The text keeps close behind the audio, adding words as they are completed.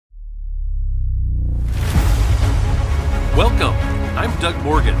Welcome. I'm Doug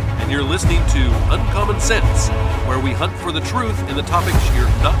Morgan, and you're listening to Uncommon Sense, where we hunt for the truth in the topics you're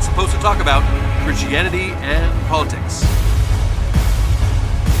not supposed to talk about, Christianity and politics.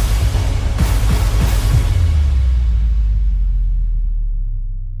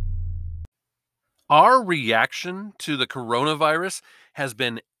 Our reaction to the coronavirus has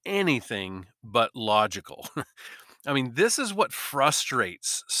been anything but logical. I mean, this is what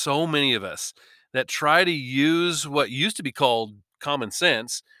frustrates so many of us that try to use what used to be called common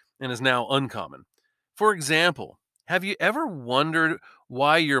sense and is now uncommon. For example, have you ever wondered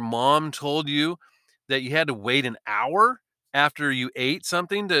why your mom told you that you had to wait an hour after you ate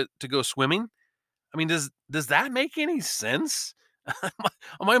something to go swimming? I mean, does that make any sense?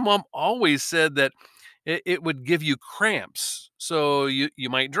 My mom always said that it would give you cramps, so you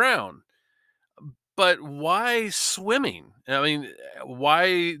might drown. But why swimming? I mean,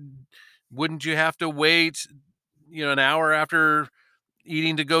 why wouldn't you have to wait, an hour after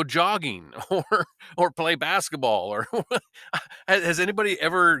eating to go jogging or play basketball or has anybody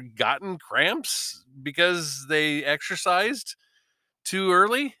ever gotten cramps because they exercised too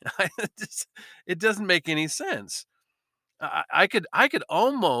early? It doesn't make any sense. I could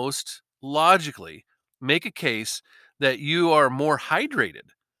almost logically make a case that you are more hydrated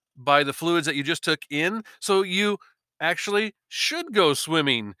by the fluids that you just took in, so you actually should go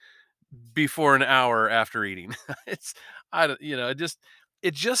swimming before an hour after eating. It's I don't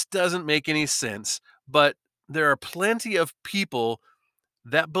it just doesn't make any sense, but there are plenty of people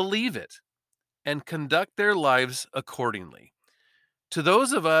that believe it and conduct their lives accordingly. To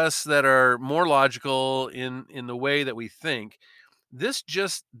those of us that are more logical in the way that we think, this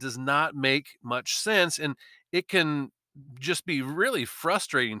just does not make much sense, and it can just be really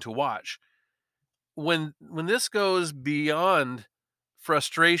frustrating to watch. When this goes beyond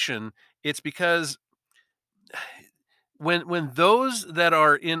frustration, it's because when those that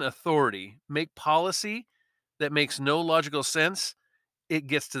are in authority make policy that makes no logical sense, it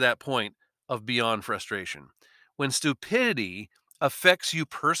gets to that point of beyond frustration. When stupidity affects you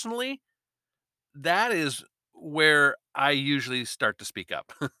personally, that is where I usually start to speak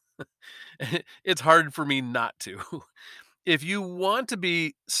up. It's hard for me not to. If you want to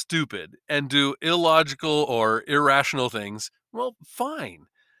be stupid and do illogical or irrational things, well, fine.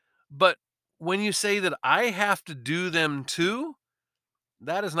 But when you say that I have to do them too,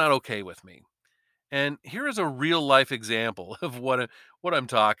 that is not okay with me. And here is a real life example of what I'm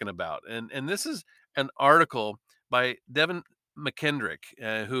talking about. And this is an article by Devin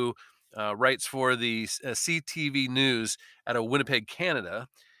McKendrick, who writes for the CTV News out of Winnipeg, Canada.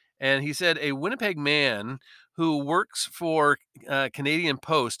 And he said a Winnipeg man who works for Canadian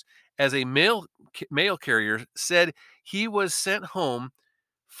Post as a mail carrier said he was sent home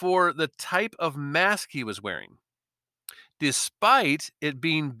for the type of mask he was wearing, despite it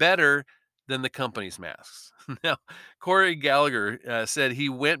being better than the company's masks. Now, Corey Gallagher said he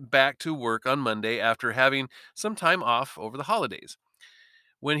went back to work on Monday after having some time off over the holidays.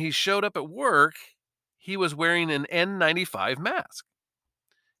 When he showed up at work, he was wearing an N95 mask.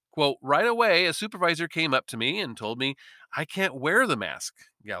 Quote, right away, a supervisor came up to me and told me I can't wear the mask,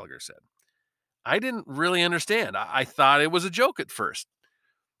 Gallagher said. I didn't really understand. I thought it was a joke at first.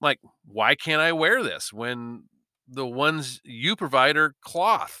 Like, why can't I wear this when the ones you provide are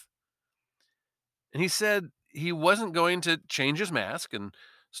cloth? And he said he wasn't going to change his mask and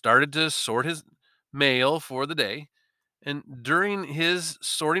started to sort his mail for the day. And during his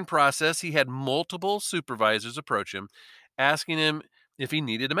sorting process, he had multiple supervisors approach him, asking him if he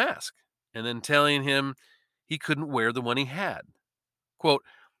needed a mask, and then telling him he couldn't wear the one he had. Quote,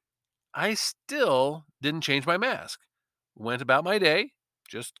 I still didn't change my mask. Went about my day,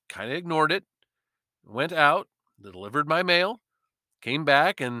 just kind of ignored it, went out, delivered my mail, came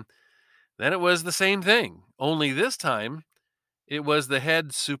back, and then it was the same thing. Only this time, it was the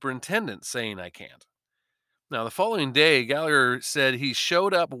head superintendent saying I can't. Now, the following day, Gallagher said he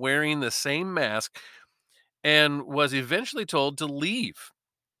showed up wearing the same mask and was eventually told to leave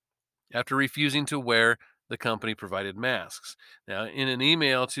after refusing to wear the company provided masks. Now, in an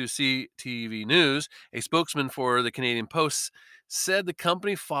email to CTV News, a spokesman for the Canadian Post said the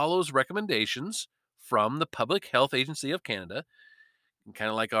company follows recommendations from the Public Health Agency of Canada,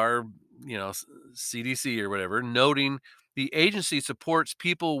 kind of like our, CDC or whatever, noting the agency supports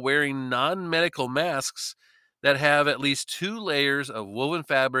people wearing non-medical masks that have at least 2 layers of woven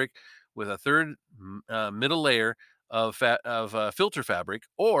fabric with a third middle layer of filter fabric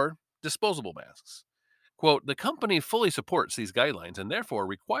or disposable masks. Quote, the company fully supports these guidelines and therefore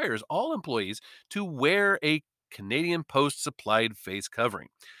requires all employees to wear a Canadian Post supplied face covering,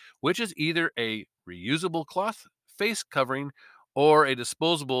 which is either a reusable cloth face covering or a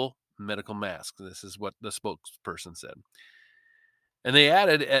disposable medical mask. This is what the spokesperson said. And they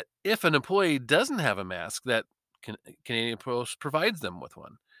added, if an employee doesn't have a mask, that Canadian Post provides them with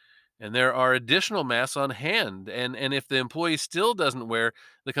one. And there are additional masks on hand. And if the employee still doesn't wear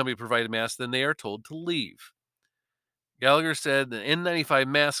the company provided mask, then they are told to leave. Gallagher said the N95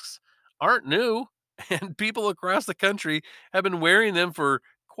 masks aren't new, and people across the country have been wearing them for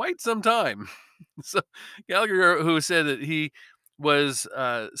quite some time. So Gallagher, who said that he was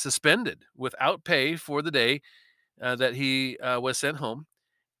suspended without pay for the day that he was sent home,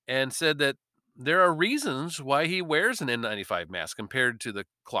 and said that there are reasons why he wears an N95 mask compared to the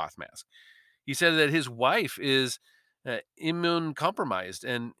cloth mask. He said that his wife is immune compromised,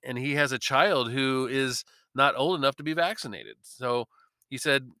 and he has a child who is not old enough to be vaccinated. So he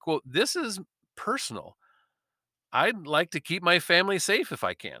said, quote, "This is personal. I'd like to keep my family safe if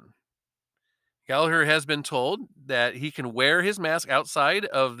I can." Gallagher has been told that he can wear his mask outside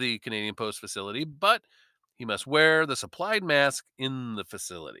of the Canadian Post facility, but he must wear the supplied mask in the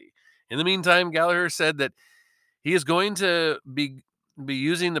facility. In the meantime, Gallagher said that he is going to be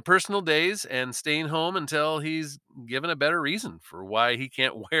using the personal days and staying home until he's given a better reason for why he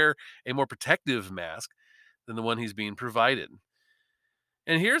can't wear a more protective mask than the one he's being provided.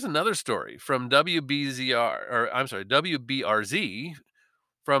 And here's another story from WBRZ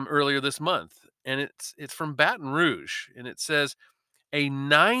from earlier this month, and it's from Baton Rouge, and it says a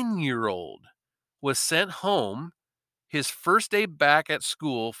 9-year-old was sent home his first day back at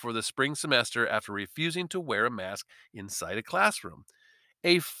school for the spring semester after refusing to wear a mask inside a classroom.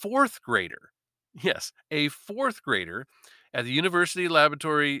 A fourth grader, yes, a fourth grader at the University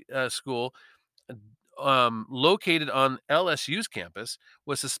Laboratory School, located on LSU's campus,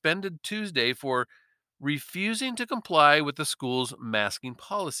 was suspended Tuesday for refusing to comply with the school's masking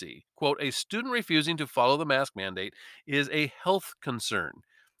policy. Quote, a student refusing to follow the mask mandate is a health concern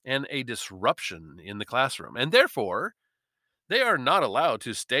and a disruption in the classroom, and therefore they are not allowed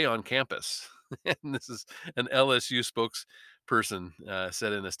to stay on campus. And this is an LSU spokesperson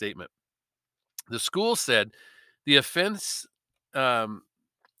said in a statement. The school said the offense um,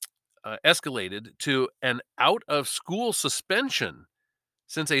 escalated to an out of school suspension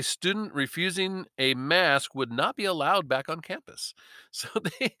since a student refusing a mask would not be allowed back on campus. So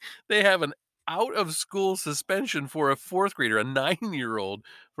they have an out of school suspension for a fourth grader, a 9-year-old,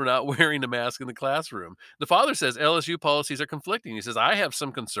 for not wearing a mask in the classroom. The father says LSU policies are conflicting. He says, I have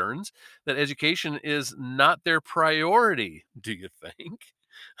some concerns that education is not their priority. Do you think?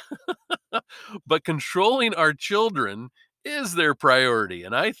 But controlling our children is their priority.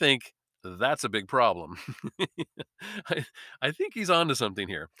 And I think that's a big problem. I, I think he's onto something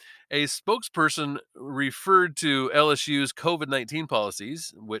here. A spokesperson referred to LSU's COVID-19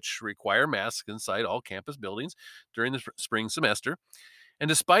 policies, which require masks inside all campus buildings during the spring semester. And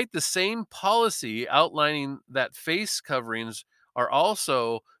despite the same policy outlining that face coverings are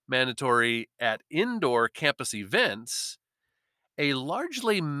also mandatory at indoor campus events, a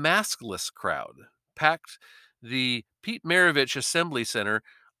largely maskless crowd packed the Pete Maravich Assembly Center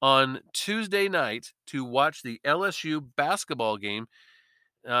on Tuesday night to watch the LSU basketball game,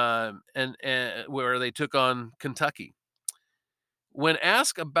 and where they took on Kentucky. When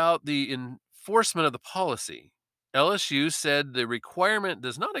asked about the enforcement of the policy, LSU said the requirement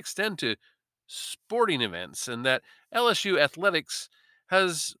does not extend to sporting events and that LSU athletics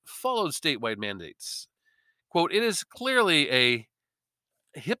has followed statewide mandates. Quote, it is clearly a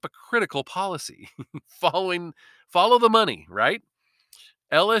hypocritical policy. Follow the money, right?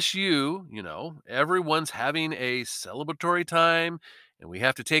 LSU, everyone's having a celebratory time and we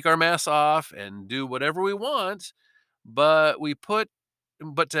have to take our masks off and do whatever we want, but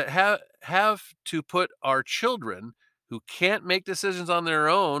to have to put our children who can't make decisions on their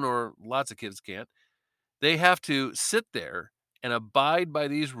own, or lots of kids can't, they have to sit there and abide by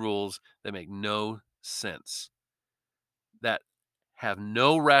these rules that make no sense, that have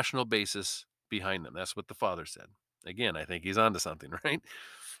no rational basis behind them. That's what the father said. Again, I think he's onto something, right?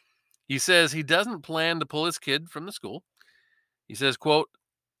 He says he doesn't plan to pull his kid from the school. He says, quote,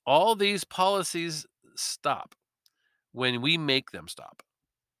 all these policies stop when we make them stop.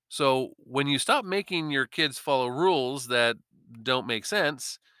 So when you stop making your kids follow rules that don't make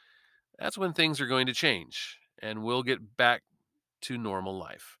sense, that's when things are going to change and we'll get back to normal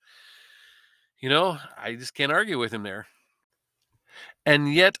life. I just can't argue with him there.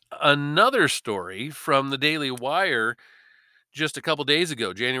 And yet another story from the Daily Wire just a couple days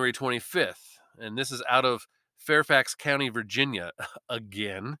ago, January 25th, and this is out of Fairfax County, Virginia,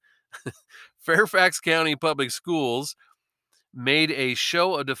 again. Fairfax County Public Schools made a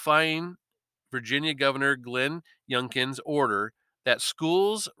show of defying Virginia Governor Glenn Youngkin's order that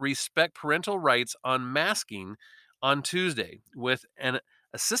schools respect parental rights on masking on Tuesday, with an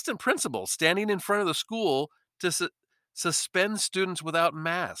assistant principal standing in front of the school to suspend students without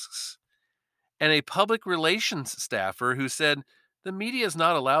masks, and a public relations staffer who said the media is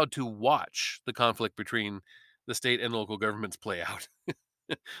not allowed to watch the conflict between the state and local governments play out.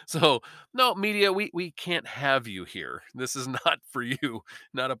 So, no, media, we can't have you here. This is not for you,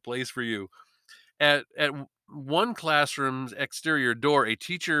 not a place for you. One classroom's exterior door, a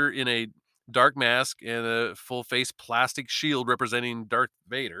teacher in a dark mask and a full face plastic shield representing Darth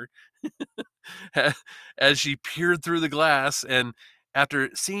Vader as she peered through the glass, and after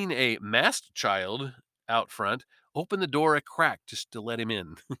seeing a masked child out front, opened the door a crack just to let him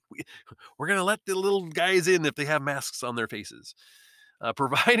in. We're going to let the little guys in if they have masks on their faces.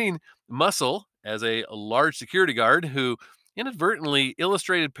 Providing muscle as a large security guard who inadvertently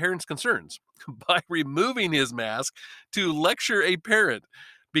illustrated parents' concerns by removing his mask to lecture a parent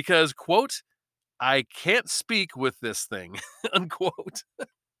because, quote, I can't speak with this thing, unquote.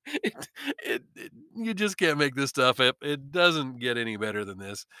 You just can't make this stuff up. It doesn't get any better than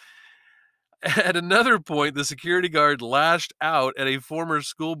this. At another point, the security guard lashed out at a former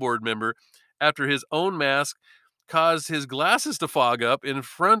school board member after his own mask caused his glasses to fog up in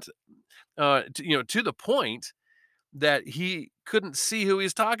front, to the point that he couldn't see who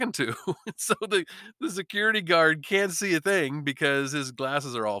he's talking to. So the security guard can't see a thing because his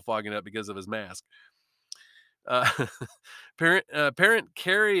glasses are all fogging up because of his mask. Uh, parent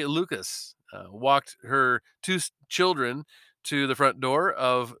Carrie Lucas walked her two children to the front door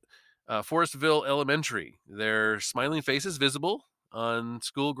of Forestville Elementary, their smiling faces visible on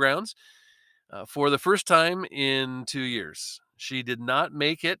school grounds for the first time in 2 years. She did not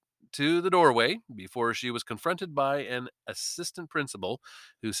make it to the doorway before she was confronted by an assistant principal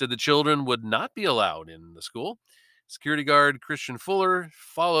who said the children would not be allowed in the school. Security guard Christian Fuller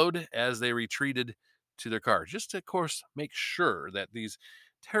followed as they retreated to their car, just to, of course, make sure that these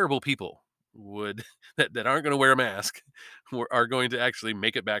terrible people would that aren't going to wear a mask are going to actually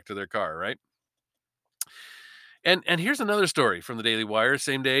make it back to their car, right? And here's another story from the Daily Wire,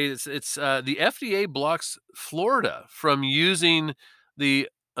 same day. It's the FDA blocks Florida from using the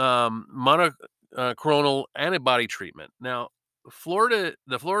monoclonal antibody treatment. Now,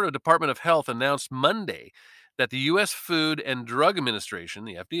 the Florida Department of Health announced Monday that the U.S. Food and Drug Administration,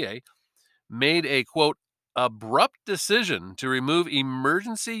 the FDA, made a quote abrupt decision to remove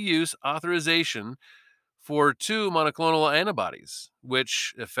emergency use authorization for two monoclonal antibodies,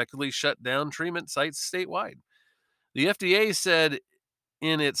 which effectively shut down treatment sites statewide. The FDA said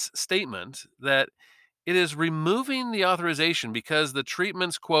in its statement that it is removing the authorization because the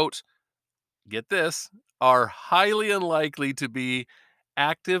treatments, quote, get this, are highly unlikely to be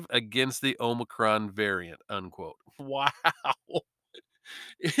active against the Omicron variant, unquote. Wow.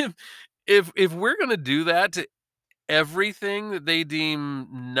 if if we're going to do that to everything that they deem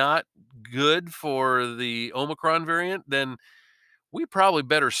not good for the Omicron variant, then we probably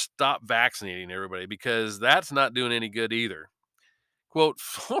better stop vaccinating everybody because that's not doing any good either. Quote,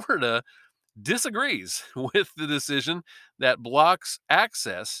 Florida disagrees with the decision that blocks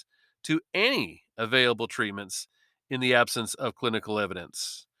access to any available treatments in the absence of clinical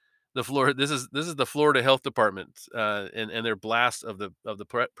evidence. This is the Florida Health Department and their blast of the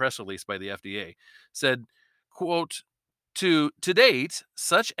press release by the FDA said, quote, to date,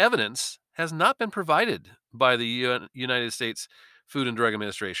 such evidence has not been provided by the United States Food and Drug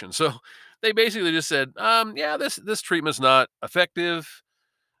Administration. So they basically just said, yeah, this treatment's not effective,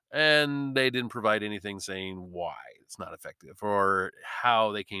 and they didn't provide anything saying why it's not effective or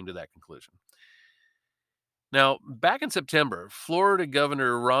how they came to that conclusion. Now, back in September, Florida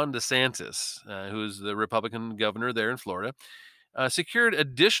Governor Ron DeSantis, who's the Republican governor there in Florida, secured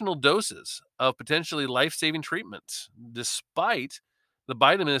additional doses of potentially life saving treatments, despite the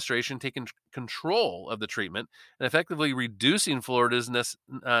Biden administration taking control of the treatment and effectively reducing Florida's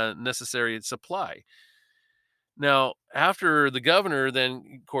necessary supply. Now, after the governor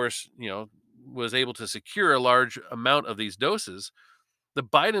then, of course, was able to secure a large amount of these doses, the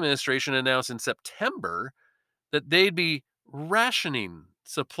Biden administration announced in September that they'd be rationing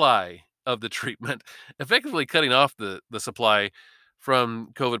supply of the treatment, effectively cutting off the supply from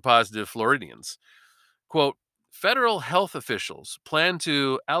COVID positive Floridians. Quote, federal health officials plan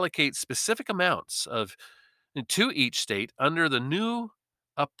to allocate specific amounts of to each state under the new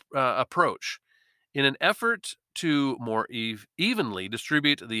approach in an effort to more evenly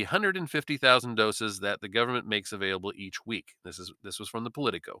distribute the 150,000 doses that the government makes available each week. This was from the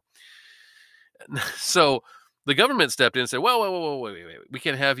Politico. So The government stepped in and said, "Well, wait. We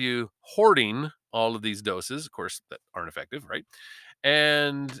can't have you hoarding all of these doses, of course, that aren't effective, right?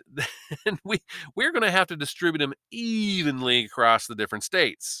 And then we're going to have to distribute them evenly across the different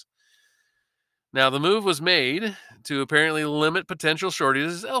states." Now, the move was made to apparently limit potential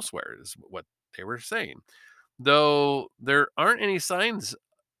shortages elsewhere, is what they were saying. Though there aren't any signs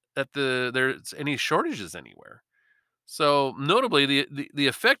that there's any shortages anywhere. So, notably, the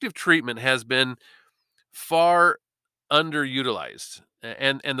effective treatment has been far underutilized,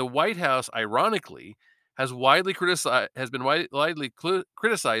 and the White House, ironically, has been widely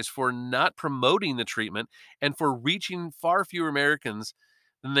criticized for not promoting the treatment and for reaching far fewer Americans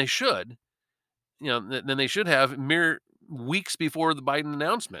than they should, than they should have mere weeks before the Biden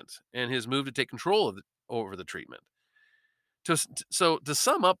announcement and his move to take control over the treatment. So to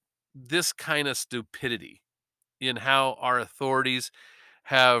sum up this kind of stupidity in how our authorities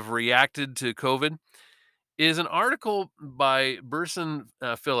have reacted to COVID is an article by Burson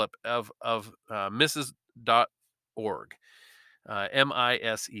Phillip of Mises.org,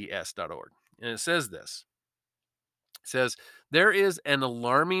 MISES.org. And it says this. It says, there is an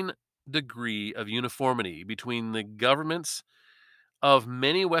alarming degree of uniformity between the governments of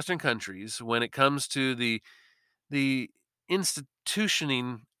many Western countries when it comes to the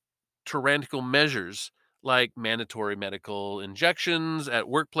institutioning tyrannical measures like mandatory medical injections at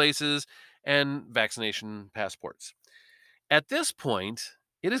workplaces and vaccination passports. At this point,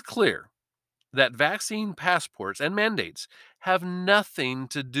 it is clear that vaccine passports and mandates have nothing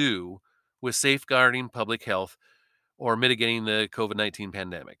to do with safeguarding public health or mitigating the COVID 19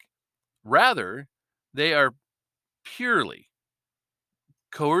 pandemic. Rather, they are purely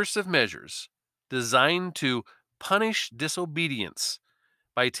coercive measures designed to punish disobedience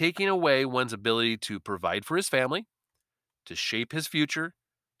by taking away one's ability to provide for his family, to shape his future,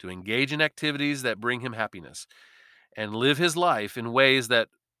 to engage in activities that bring him happiness, and live his life in ways that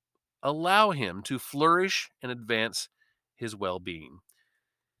allow him to flourish and advance his well being.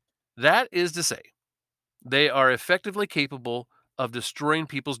 That is to say, they are effectively capable of destroying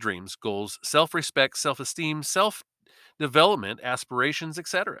people's dreams, goals, self respect, self esteem, self development, aspirations,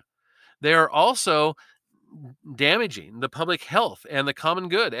 etc. They are also damaging the public health and the common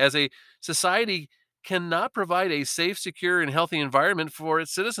good, as a society cannot provide a safe, secure, and healthy environment for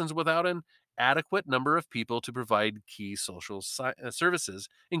its citizens without an adequate number of people to provide key social services,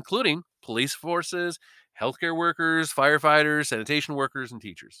 including police forces, healthcare workers, firefighters, sanitation workers, and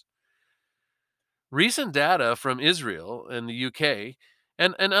teachers. Recent data from Israel and the UK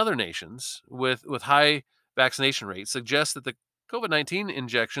and other nations with high vaccination rates suggests that the COVID 19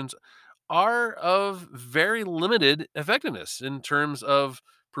 injections are of very limited effectiveness in terms of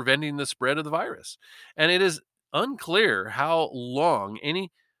preventing the spread of the virus. And it is unclear how long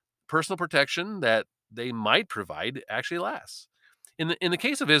any personal protection that they might provide actually lasts. In the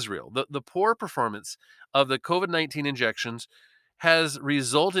case of Israel, the poor performance of the COVID 19 injections has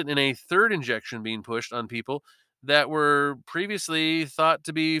resulted in a third injection being pushed on people that were previously thought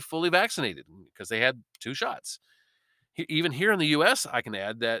to be fully vaccinated because they had two shots. Even here in the US, I can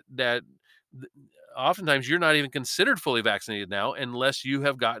add that oftentimes you're not even considered fully vaccinated now unless you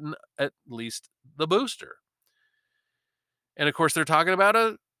have gotten at least the booster. And of course, they're talking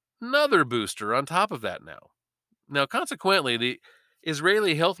about another booster on top of that now. Now, consequently, the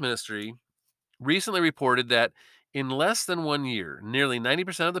Israeli Health Ministry recently reported that in less than 1 year, nearly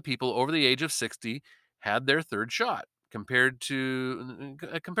 90% of the people over the age of 60 had their third shot, compared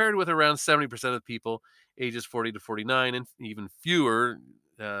with around 70% of people ages 40 to 49, and even fewer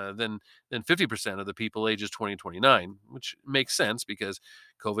than 50% of the people ages 20 to 29, which makes sense because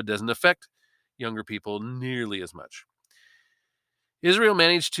COVID doesn't affect younger people nearly as much. Israel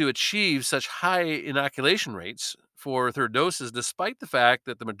managed to achieve such high inoculation rates for third doses despite the fact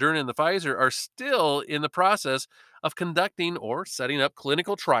that the Moderna and the Pfizer are still in the process of conducting or setting up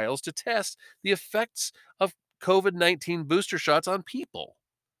clinical trials to test the effects of COVID 19 booster shots on people.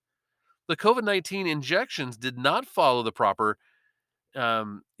 The COVID 19 injections did not follow the proper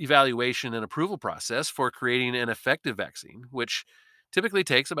evaluation and approval process for creating an effective vaccine, which typically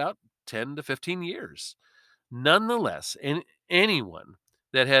takes about 10 to 15 years. Nonetheless, anyone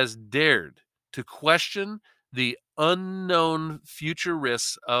that has dared to question the unknown future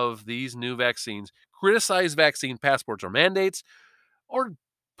risks of these new vaccines, criticize vaccine passports or mandates, or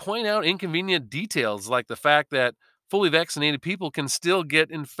point out inconvenient details like the fact that fully vaccinated people can still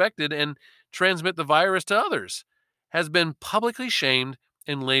get infected and transmit the virus to others, has been publicly shamed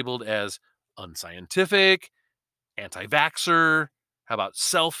and labeled as unscientific, anti vaxxer, how about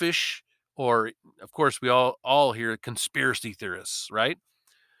selfish? Or, of course, we all hear conspiracy theorists, right?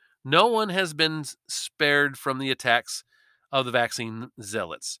 No one has been spared from the attacks of the vaccine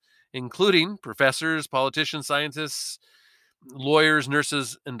zealots, including professors, politicians, scientists, lawyers,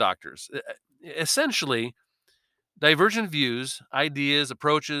 nurses, and doctors. Essentially, divergent views, ideas,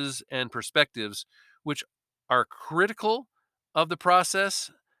 approaches, and perspectives, which are critical of the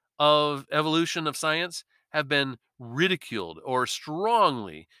process of evolution of science, have been ridiculed or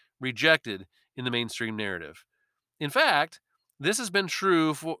strongly rejected in the mainstream narrative. In fact, this has been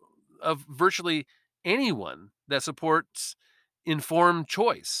true of virtually anyone that supports informed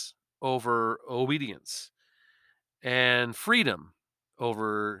choice over obedience and freedom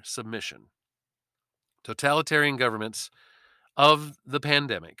over submission. Totalitarian governments of the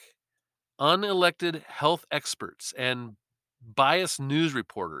pandemic, unelected health experts, and biased news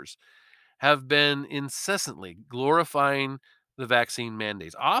reporters have been incessantly glorifying the vaccine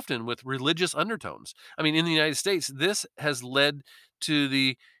mandates, often with religious undertones. I mean, in the United States, this has led to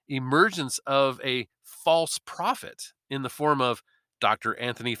the emergence of a false prophet in the form of Dr.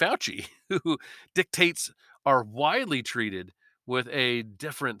 Anthony Fauci, who dictates are widely treated with a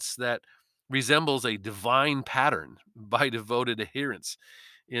difference that resembles a divine pattern by devoted adherents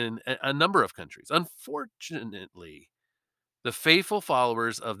in a number of countries. Unfortunately, the faithful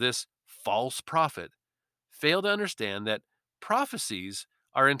followers of this false prophet fail to understand that prophecies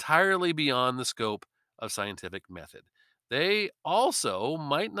are entirely beyond the scope of scientific method. They also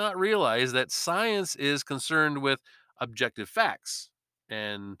might not realize that science is concerned with objective facts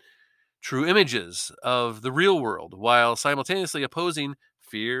and true images of the real world while simultaneously opposing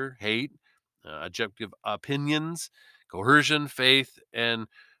fear, hate, objective opinions, coercion, faith, and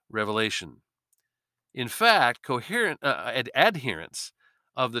revelation. In fact, adherents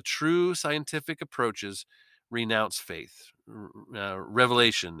of the true scientific approaches renounce faith,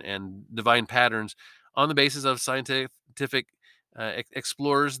 revelation, and divine patterns on the basis of scientific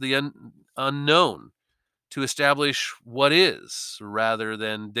explores the unknown to establish what is rather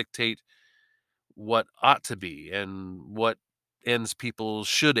than dictate what ought to be and what ends people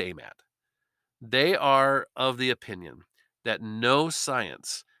should aim at. They are of the opinion that no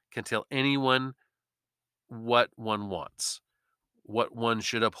science can tell anyone what one wants, what one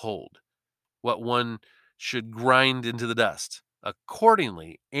should uphold, what one should grind into the dust.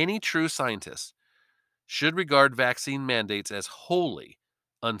 Accordingly, any true scientist should regard vaccine mandates as wholly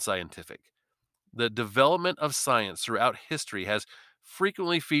unscientific. The development of science throughout history has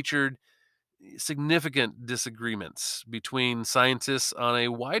frequently featured significant disagreements between scientists on a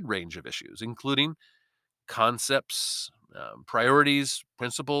wide range of issues, including concepts, priorities,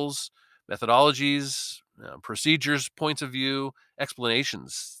 principles, methodologies, procedures, points of view,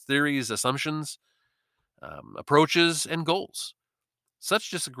 explanations, theories, assumptions, approaches, and goals.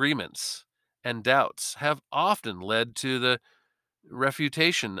 Such disagreements and doubts have often led to the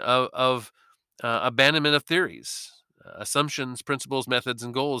refutation of abandonment of theories, assumptions, principles, methods,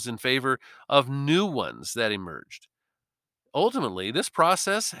 and goals in favor of new ones that emerged. Ultimately, this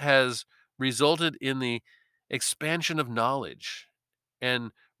process has resulted in the expansion of knowledge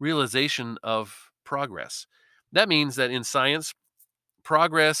and realization of progress. That means that in science,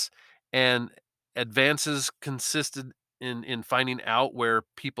 progress and advances consisted in finding out where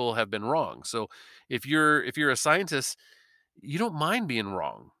people have been wrong. So if you're a scientist, you don't mind being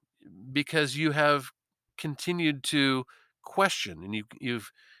wrong because you have continued to question and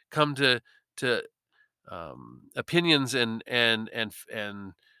you've come to opinions um, and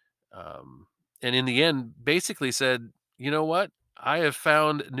in the end basically said, you know what, I have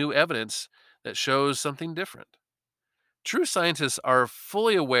found new evidence that shows something different. True scientists are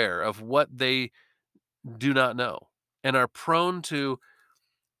fully aware of what they do not know and are prone to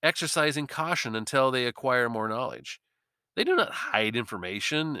exercising caution until they acquire more knowledge. They do not hide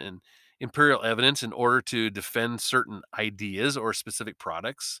information and imperial evidence in order to defend certain ideas or specific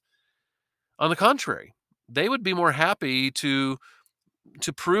products. On the contrary, they would be more happy to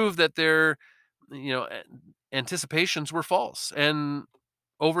prove that their anticipations were false and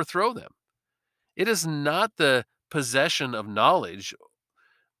overthrow them. It is not the possession of knowledge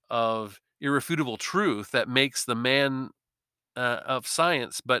of irrefutable truth that makes the man of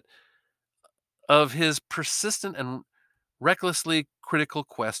science, but of his persistent and recklessly critical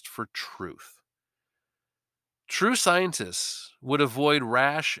quest for truth. True scientists would avoid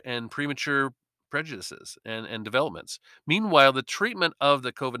rash and premature prejudices and developments. Meanwhile, the treatment of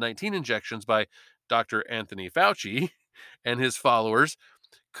the COVID-19 injections by Dr. Anthony Fauci and his followers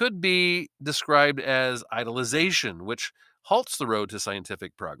could be described as idolization, which halts the road to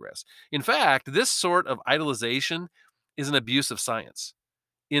scientific progress. In fact, this sort of idolization is an abuse of science,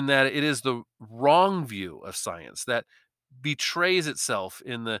 in that it is the wrong view of science that betrays itself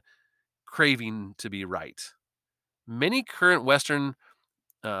in the craving to be right. Many current Western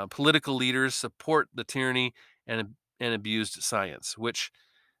political leaders support the tyranny and abused science, which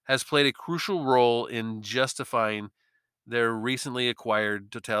has played a crucial role in justifying their recently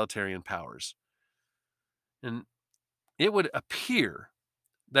acquired totalitarian powers. And it would appear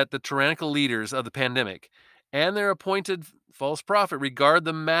that the tyrannical leaders of the pandemic and their appointed false prophet regard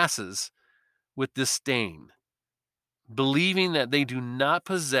the masses with disdain, believing that they do not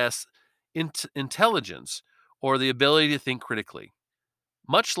possess intelligence or the ability to think critically.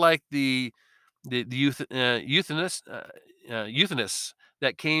 Much like the euthanists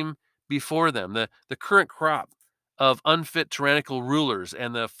that came before them, the current crop of unfit tyrannical rulers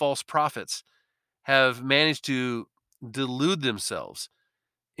and the false prophets have managed to delude themselves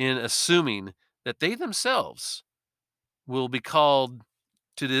in assuming that they themselves will be called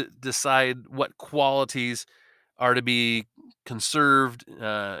to decide what qualities are to be conserved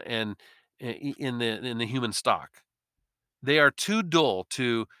and in the human stock. They are too dull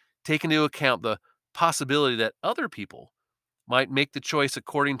to take into account the possibility that other people might make the choice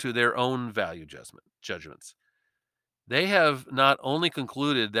according to their own value judgments. They have not only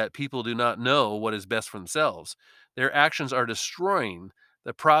concluded that people do not know what is best for themselves, their actions are destroying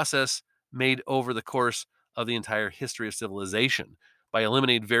the process made over the course of the entire history of civilization by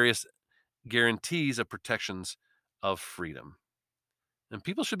eliminating various guarantees of protections of freedom. And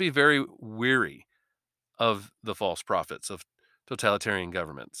people should be very weary of the false prophets of totalitarian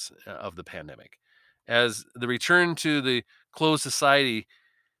governments of the pandemic, as the return to the closed society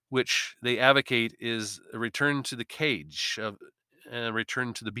which they advocate is a return to the cage, of a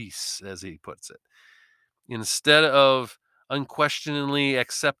return to the beasts, as he puts it. Instead of unquestioningly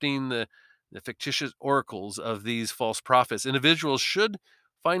accepting the fictitious oracles of these false prophets, individuals should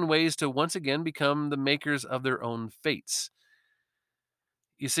find ways to once again become the makers of their own fates.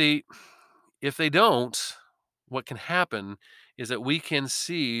 You see, if they don't, what can happen is that we can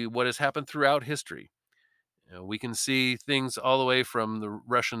see what has happened throughout history. We can see things all the way from the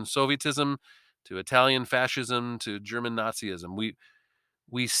Russian Sovietism to Italian fascism to German Nazism.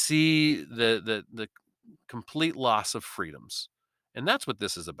 We see the complete loss of freedoms, and that's what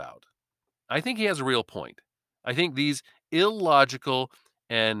this is about. I think he has a real point. I think these illogical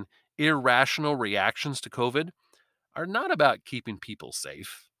and irrational reactions to COVID are not about keeping people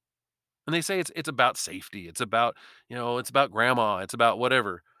safe. And they say it's about safety. It's about, it's about grandma. It's about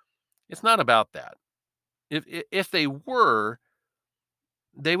whatever. It's not about that. If they were,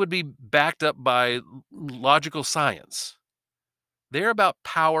 they would be backed up by logical science. They're about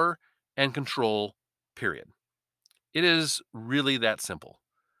power and control, period. It is really that simple.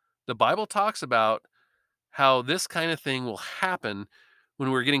 The Bible talks about how this kind of thing will happen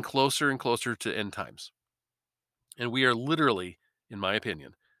when we're getting closer and closer to end times. And we are literally, in my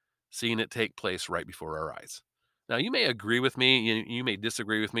opinion, seeing it take place right before our eyes. Now, you may agree with me, you may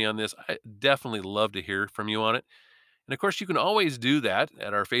disagree with me on this. I definitely love to hear from you on it. And of course, you can always do that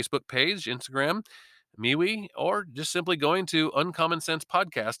at our Facebook page, Instagram, MeWe, or just simply going to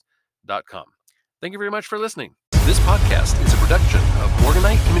uncommonsensepodcast.com. Thank you very much for listening. This podcast is a production of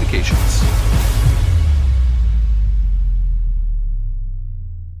Morganite Communications.